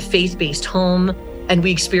we had a faith-based home, and we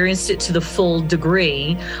experienced it to the full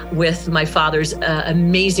degree with my father's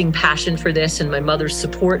amazing passion for this and my mother's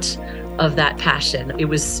support of that passion. It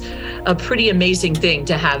was a pretty amazing thing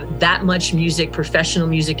to have that much music, professional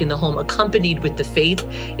music in the home, accompanied with the faith.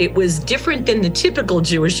 It was different than the typical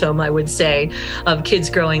Jewish home, I would say, of kids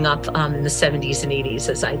growing up in the 70s and 80s,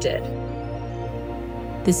 as I did.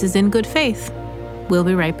 This is In Good Faith. We'll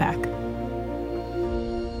be right back.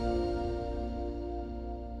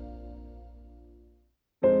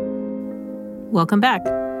 Welcome back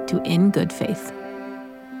to In Good Faith.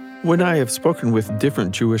 When I have spoken with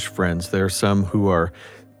different Jewish friends, there are some who are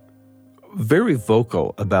very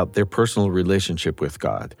vocal about their personal relationship with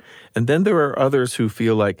God. And then there are others who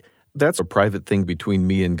feel like that's a private thing between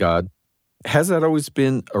me and God. Has that always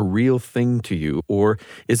been a real thing to you, or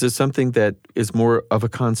is it something that is more of a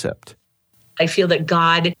concept? I feel that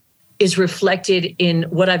God is reflected in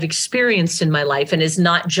what I've experienced in my life and is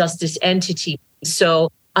not just this entity.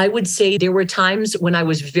 So I would say there were times when I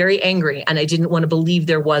was very angry and I didn't want to believe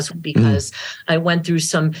there was, because I went through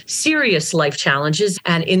some serious life challenges.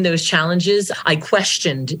 And in those challenges, I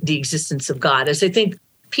questioned the existence of God, as I think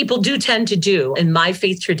people do tend to do in my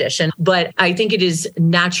faith tradition. But I think it is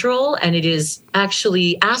natural, and it is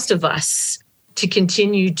actually asked of us to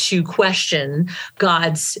continue to question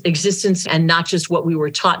God's existence, and not just what we were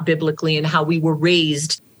taught biblically and how we were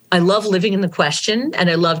raised. I love living in the question, and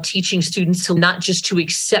I love teaching students to not just to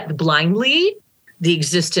accept blindly the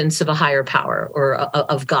existence of a higher power or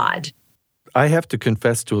of God. I have to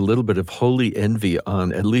confess to a little bit of holy envy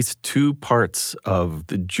on at least two parts of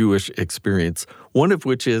the Jewish experience, one of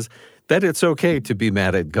which is that it's okay to be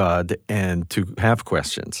mad at God and to have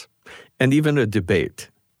questions, and even a debate.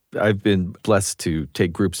 I've been blessed to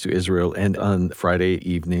take groups to Israel, and on Friday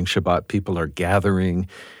evening, Shabbat, people are gathering,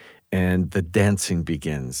 and the dancing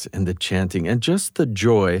begins, and the chanting, and just the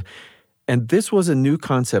joy. And this was a new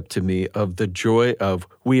concept to me of the joy of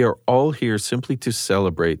we are all here simply to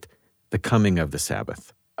celebrate the coming of the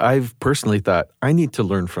Sabbath. I've personally thought I need to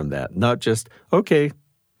learn from that, not just, okay,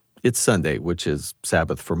 it's Sunday, which is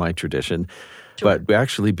Sabbath for my tradition, but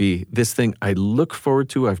actually be this thing I look forward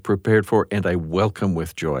to, I've prepared for, and I welcome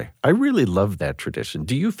with joy. I really love that tradition.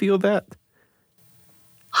 Do you feel that?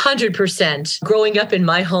 100%. Growing up in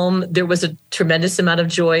my home, there was a tremendous amount of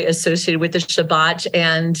joy associated with the Shabbat.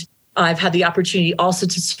 And I've had the opportunity also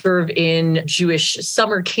to serve in Jewish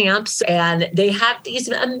summer camps, and they have these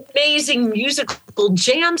amazing musical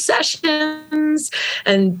jam sessions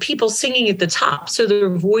and people singing at the tops of their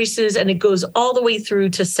voices, and it goes all the way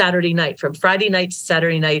through to Saturday night, from Friday night to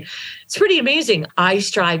Saturday night. It's pretty amazing. I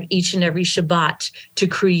strive each and every Shabbat to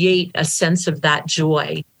create a sense of that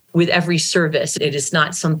joy with every service. It is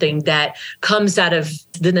not something that comes out of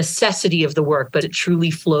the necessity of the work, but it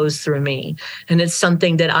truly flows through me. And it's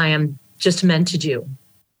something that I am just meant to do.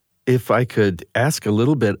 If I could ask a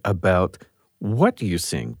little bit about what do you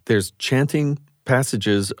sing? There's chanting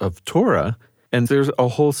passages of Torah, and there's a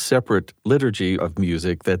whole separate liturgy of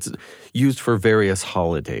music that's used for various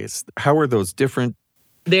holidays. How are those different?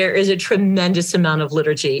 There is a tremendous amount of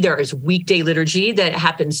liturgy. There is weekday liturgy that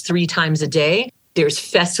happens 3 times a day. There's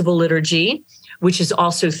festival liturgy, which is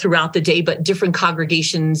also throughout the day, but different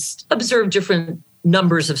congregations observe different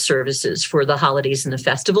numbers of services for the holidays and the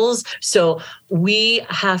festivals. So we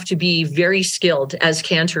have to be very skilled as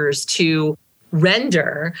cantors to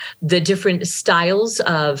render the different styles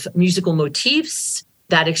of musical motifs.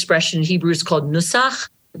 That expression in Hebrew is called nusach.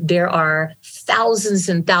 There are thousands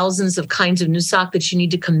and thousands of kinds of nusach that you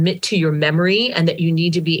need to commit to your memory and that you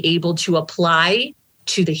need to be able to apply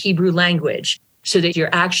to the Hebrew language, so that you're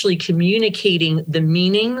actually communicating the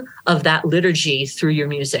meaning of that liturgy through your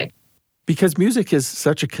music. Because music is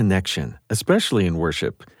such a connection, especially in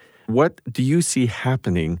worship. What do you see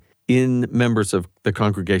happening in members of the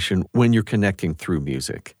congregation when you're connecting through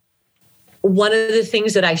music? One of the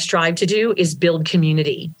things that I strive to do is build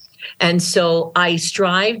community. And so I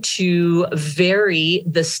strive to vary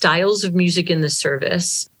the styles of music in the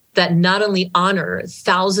service that not only honor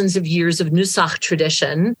thousands of years of nusach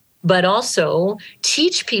tradition, but also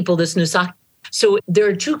teach people this nusach. So there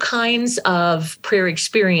are 2 kinds of prayer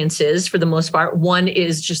experiences for the most part. One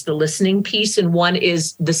is just the listening piece, and one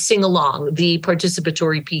is the sing-along, the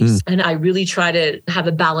participatory piece. And I really try to have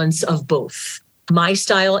a balance of both. My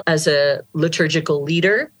style as a liturgical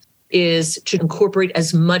leader is to incorporate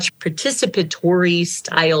as much participatory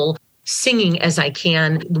style singing as I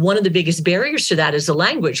can. One of the biggest barriers to that is the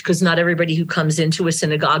language, because not everybody who comes into a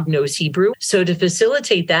synagogue knows Hebrew. So to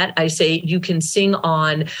facilitate that, I say you can sing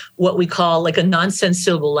on what we call like a nonsense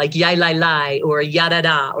syllable, like yai lai lai or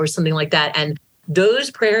yadada or something like that. And those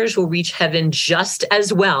prayers will reach heaven just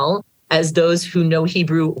as well as those who know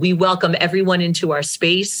Hebrew. We welcome everyone into our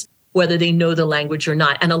space, whether they know the language or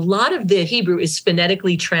not. And a lot of the Hebrew is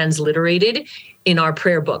phonetically transliterated in our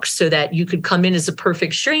prayer books so that you could come in as a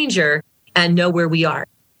perfect stranger and know where we are.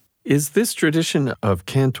 Is this tradition of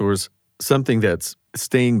cantors something that's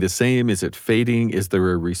staying the same? Is it fading? Is there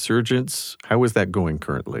a resurgence? How is that going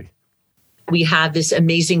currently? We have this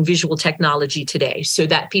amazing visual technology today so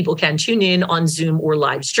that people can tune in on Zoom or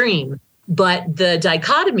live stream. But the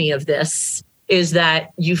dichotomy of this is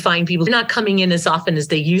that you find people not coming in as often as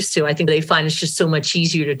they used to. I think they find it's just so much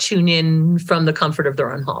easier to tune in from the comfort of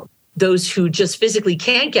their own home. Those who just physically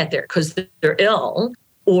can't get there because they're ill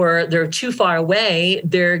or they're too far away,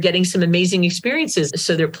 they're getting some amazing experiences.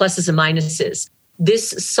 So there are pluses and minuses.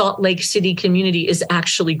 This Salt Lake City community is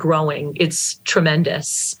actually growing. It's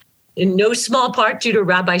tremendous. In no small part due to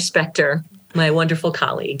Rabbi Spector, my wonderful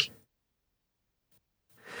colleague.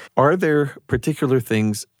 Are there particular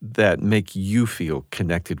things that make you feel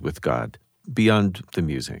connected with God beyond the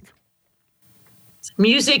music?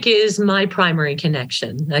 Music is my primary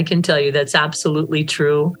connection. I can tell you that's absolutely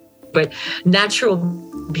true. But natural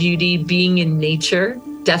beauty, being in nature,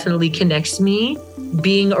 definitely connects me.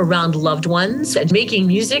 Being around loved ones and making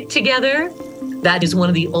music together, that is one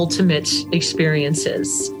of the ultimate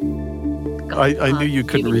experiences. I knew you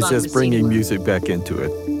couldn't resist bringing music back into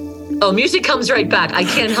it. Oh, music comes right back. I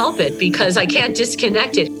can't help it because I can't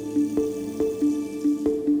disconnect it.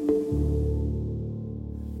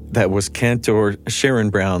 That was Cantor Sharon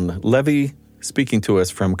Brown-Levy speaking to us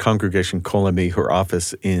from Congregation Kol Ami, her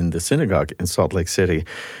office in the synagogue in Salt Lake City.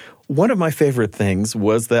 One of my favorite things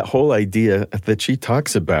was that whole idea that she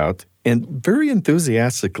talks about, and very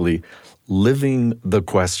enthusiastically living the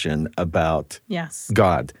question about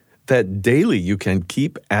God, that daily you can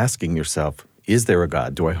keep asking yourself, is there a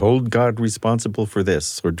God? Do I hold God responsible for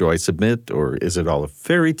this? Or do I submit? Or is it all a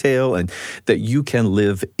fairy tale? And that you can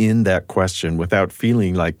live in that question without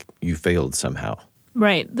feeling like you failed somehow.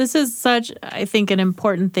 Right. This is such, I think, an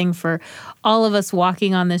important thing for all of us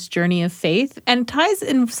walking on this journey of faith, and ties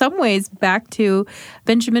in some ways back to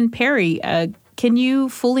Benjamin Perry, a can you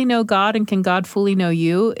fully know God and can God fully know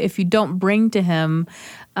you if you don't bring to him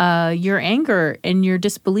your anger and your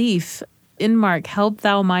disbelief? In Mark, help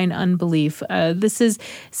thou mine unbelief. This is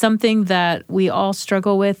something that we all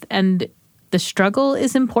struggle with, and the struggle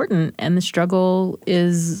is important, and the struggle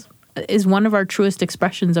is one of our truest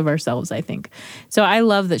expressions of ourselves, I think. So I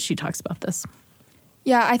love that she talks about this.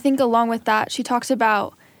 Yeah, I think along with that, she talks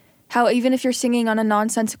about how even if you're singing on a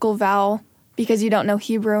nonsensical vowel because you don't know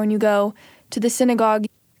Hebrew and you go to the synagogue,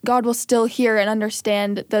 God will still hear and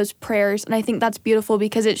understand those prayers. And I think that's beautiful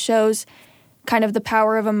because it shows kind of the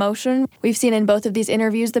power of emotion. We've seen in both of these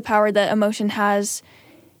interviews the power that emotion has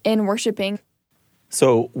in worshiping.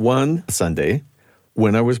 So one Sunday,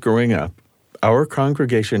 when I was growing up, our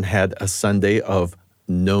congregation had a Sunday of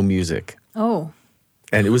no music. Oh.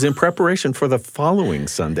 And it was in preparation for the following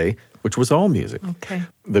Sunday, which was all music. Okay.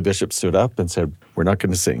 The bishop stood up and said, we're not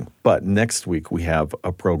going to sing. But next week we have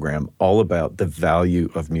a program all about the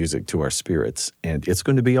value of music to our spirits, and it's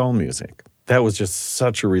going to be all music. That was just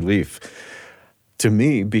such a relief to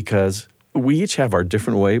me because we each have our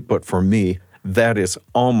different way, but for me, that is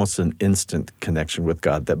almost an instant connection with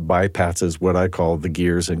God that bypasses what I call the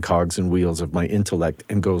gears and cogs and wheels of my intellect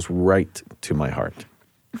and goes right to my heart.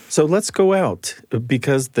 So let's go out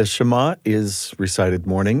because the Shema is recited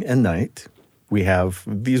morning and night.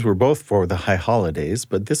 These were both for the high holidays,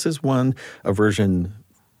 but this is a version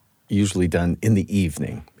usually done in the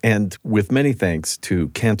evening. And with many thanks to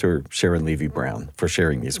Cantor Sharon Brown-Levy for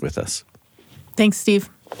sharing these with us. Thanks, Steve.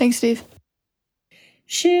 Thanks, Steve.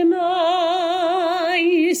 Shema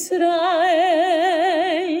Yisrael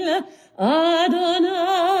Adonai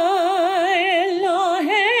Eloheinu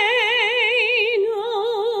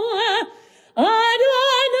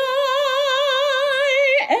Adonai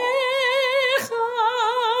Echad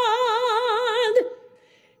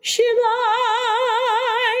Shema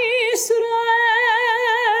Yisrael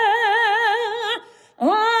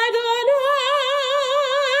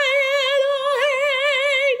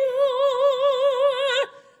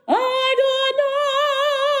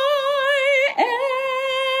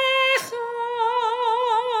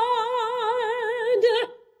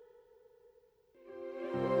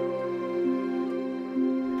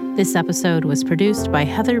This episode was produced by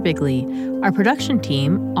Heather Bigley. Our production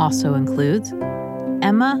team also includes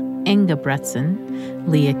Emma Engebretson,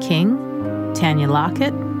 Leah King, Tanya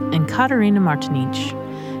Lockett, and Katerina Martinich.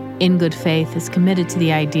 In Good Faith is committed to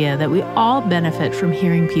the idea that we all benefit from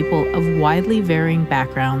hearing people of widely varying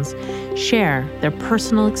backgrounds share their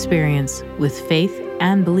personal experience with faith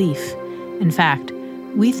and belief. In fact,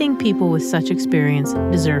 we think people with such experience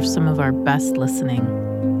deserve some of our best listening.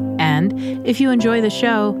 And if you enjoy the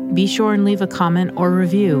show, be sure and leave a comment or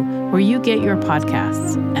review where you get your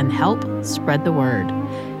podcasts and help spread the word.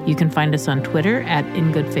 You can find us on Twitter at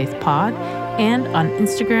In Good Faith Pod and on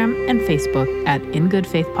Instagram and Facebook at In Good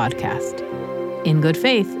Faith Podcast. In Good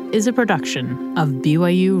Faith is a production of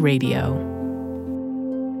BYU Radio.